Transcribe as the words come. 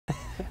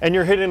And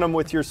you're hitting them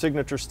with your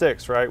signature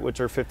sticks, right? Which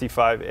are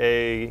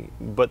 55A,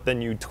 but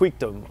then you tweaked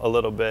them a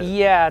little bit.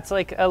 Yeah, it's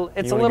like You want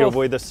to give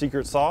away the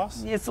secret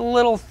sauce? It's a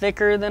little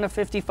thicker than a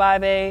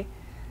 55A,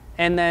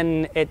 and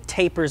then it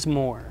tapers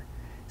more.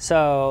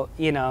 So,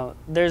 you know,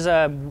 there's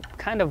a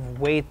kind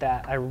of weight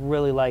that I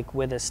really like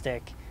with a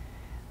stick,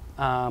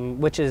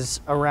 which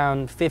is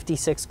around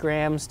 56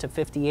 grams to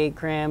 58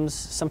 grams.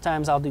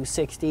 Sometimes I'll do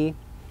 60.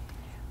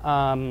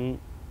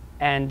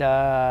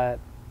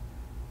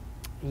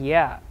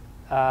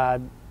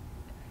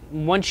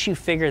 Once you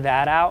figure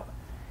that out,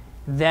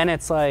 then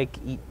it's like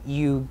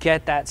you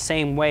get that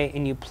same weight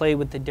and you play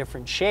with the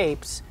different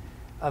shapes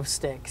of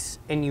sticks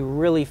and you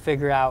really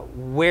figure out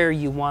where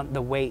you want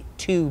the weight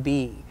to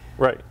be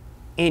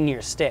in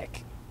your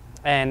stick.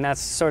 And that's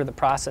sort of the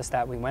process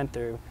that we went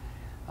through.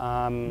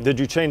 Did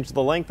you change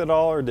the length at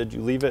all, or did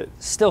you leave it?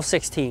 Still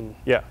 16.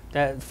 Yeah.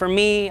 For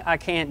me, I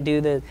can't do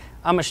the,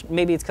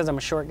 maybe it's because I'm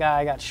a short guy,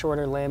 I got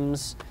shorter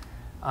limbs,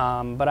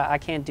 but I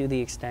can't do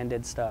the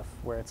extended stuff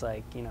where it's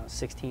like, you know,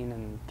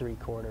 16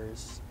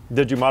 3/4.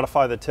 Did you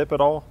modify the tip at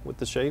all with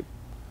the shape?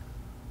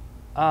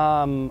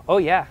 Oh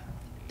yeah,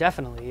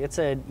 definitely.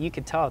 You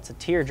could tell it's a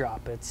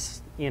teardrop.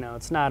 It's, you know,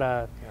 it's not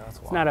a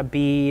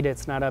bead,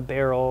 it's not a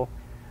barrel.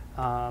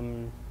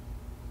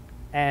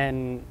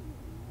 And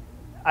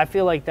I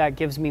feel like that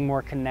gives me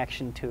more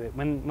connection to it.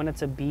 When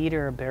it's a bead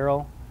or a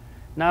barrel,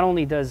 not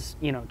only does,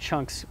 you know,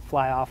 chunks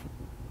fly off,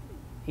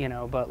 you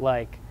know, but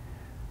like,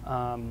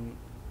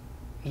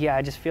 yeah,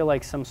 I just feel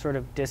like some sort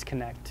of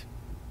disconnect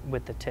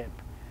with the tip.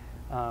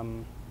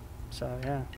 So yeah.